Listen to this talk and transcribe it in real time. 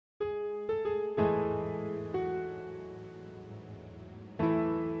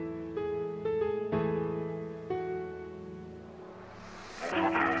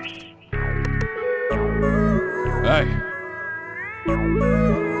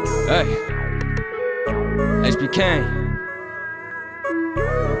Hey, HPKAINE.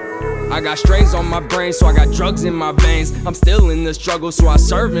 I got strains on my brain, so I got drugs in my veins. I'm still in the struggle, so I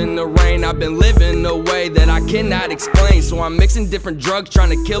serve in the rain. I've been living a way that I cannot explain, so I'm mixing different drugs, trying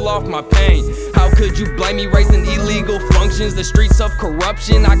to kill off my pain. How could you blame me raising illegal functions? The streets of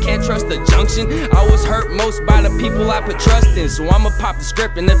corruption, I can't trust the junction. I was hurt most by the people I put trust in, so I'ma pop the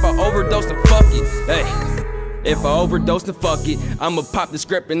script, and if I overdose, then fuck it. Hey. If I overdose, then fuck it. I'ma pop the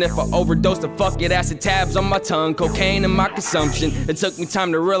script, and if I overdose, then fuck it. Acid tabs on my tongue, cocaine in my consumption. It took me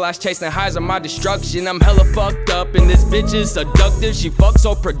time to realize chasing highs on my destruction. I'm hella fucked up, and this bitch is seductive. She fucks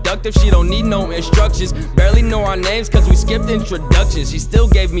so productive, she don't need no instructions. Barely know our names, cause we skipped introductions. She still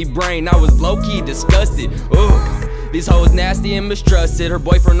gave me brain, I was low-key disgusted. Ooh. These hoes nasty and mistrusted. Her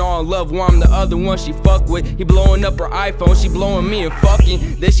boyfriend all in love, while I'm the other one she fuck with. He blowing up her iPhone, she blowing me and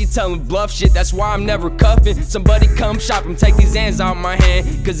fucking. Then she telling bluff shit, that's why I'm never cuffing. Somebody come shop and take these hands out my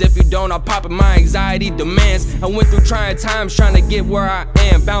hand, cause if you don't, I'll pop it, my anxiety demands. I went through trying times trying to get where I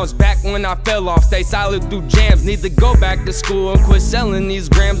am. Bounce back when I fell off, stay solid through jams. Need to go back to school and quit selling these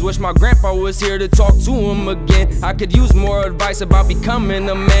grams. Wish my grandpa was here to talk to him again. I could use more advice about becoming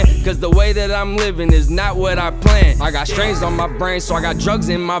a man, cause the way that I'm living is not what I planned. I got strains on my brain, so I got drugs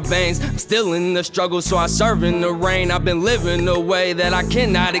in my veins. I'm still in the struggle, so I serve in the rain. I've been living a way that I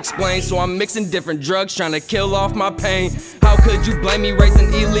cannot explain, so I'm mixing different drugs, trying to kill off my pain. How could you blame me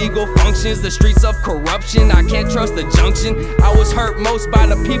raising illegal functions? The streets of corruption, I can't trust the junction. I was hurt most by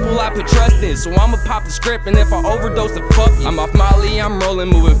the people I put trust in, so I'ma pop the script, and if I overdose, then fuck it. I'm off Molly, I'm rolling,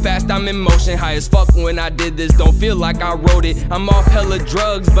 moving fast, I'm in motion. High as fuck when I did this, don't feel like I wrote it. I'm off hella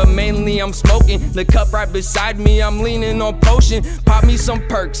drugs, but mainly I'm smoking. The cup right beside me, I'm leaning on potion. Pop me some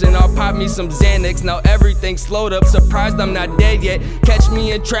perks and I'll pop me some Xanax. Now everything's slowed up, surprised I'm not dead yet. Catch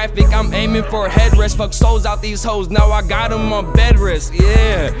me in traffic, I'm aiming for a headrest. Fuck souls out these hoes, now I got them on bed rest.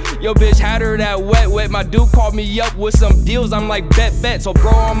 Yeah, yo bitch had her that wet. My dude called me up with some deals, I'm like bet. So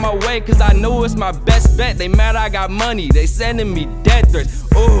bro on my way, cause I know it's my best bet. They mad I got money, they sending me death threats.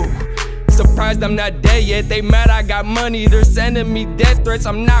 Ooh, surprised I'm not dead yet. They mad I got money, they're sending me death threats.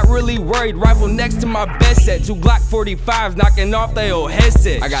 I'm not really worried, rifle next to my best set. 2 Glock 45s knocking off their old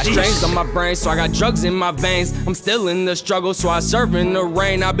headset. I got strains on my brain, so I got drugs in my veins. I'm still in the struggle, so I serve in the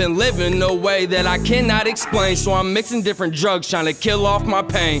rain. I've been living a way that I cannot explain, so I'm mixing different drugs, trying to kill off my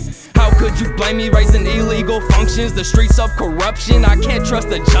pain. How could you blame me raising illegal functions? The streets of corruption, I can't trust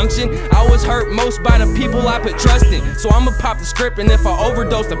the junction. I was hurt most by the people I put trust in, so I'ma pop the script, and if I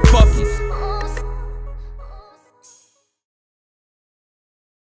overdose, then fuck it.